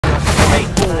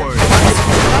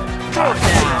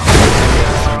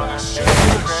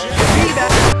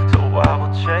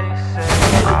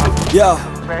Yo,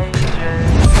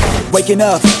 waking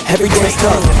up, every day's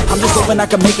tough. I'm just hoping I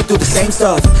can make it through the same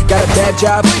stuff. Got a bad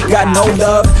job, got no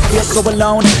love. Feel so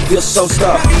alone, feel so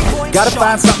stuck. Gotta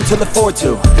find something to look forward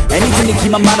to. Anything to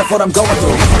keep my mind off what I'm going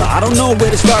through. I don't know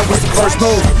where to start, what's the first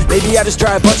move? Maybe I just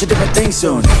try a bunch of different things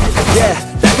soon. Yeah,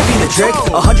 that could be the trick.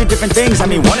 100 different things, I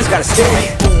mean one has gotta stick.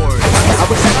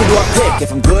 How exactly do I pick?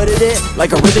 If I'm good at it,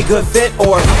 like a really good fit,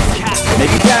 or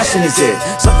maybe passion is it?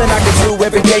 Something I can do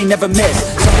every day, never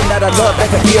miss. Something that I love, that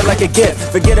can feel like a gift.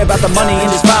 Forget about the money and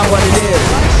just find what it is.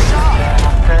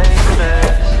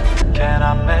 Can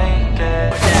I make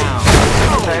it?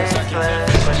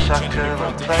 Faithless, wish I could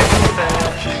replace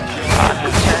this. I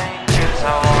need changes,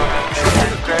 I wanna be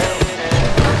the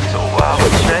greatest. So I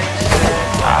will chase it,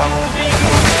 I will be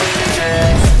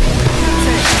courageous.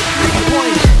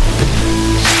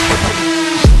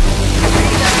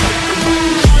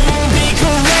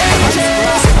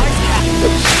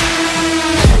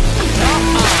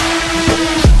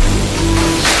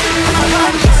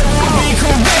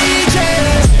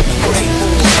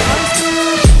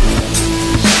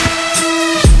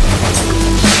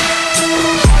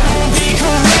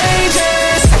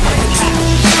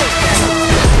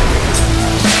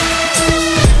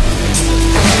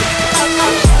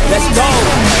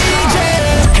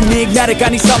 Enigmatic, I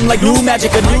need something like new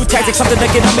magic, a new tactic, something that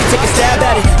can help me take a stab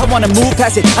at it. I wanna move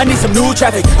past it, I need some new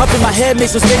traffic. Up in my head, make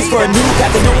some space for a new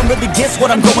path. And no one really gets what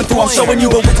I'm going through. I'm showing you,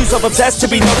 but we're too self-obsessed to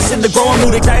be noticing the growing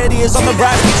mood. Anxiety is on the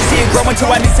rise, can't you see it growing too?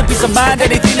 I need some peace of mind,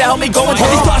 anything to help me going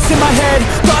through. These thoughts in my head,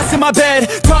 thoughts in my bed,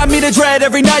 taught me to dread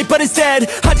every night, but instead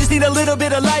I just need a little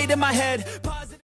bit of light in my head.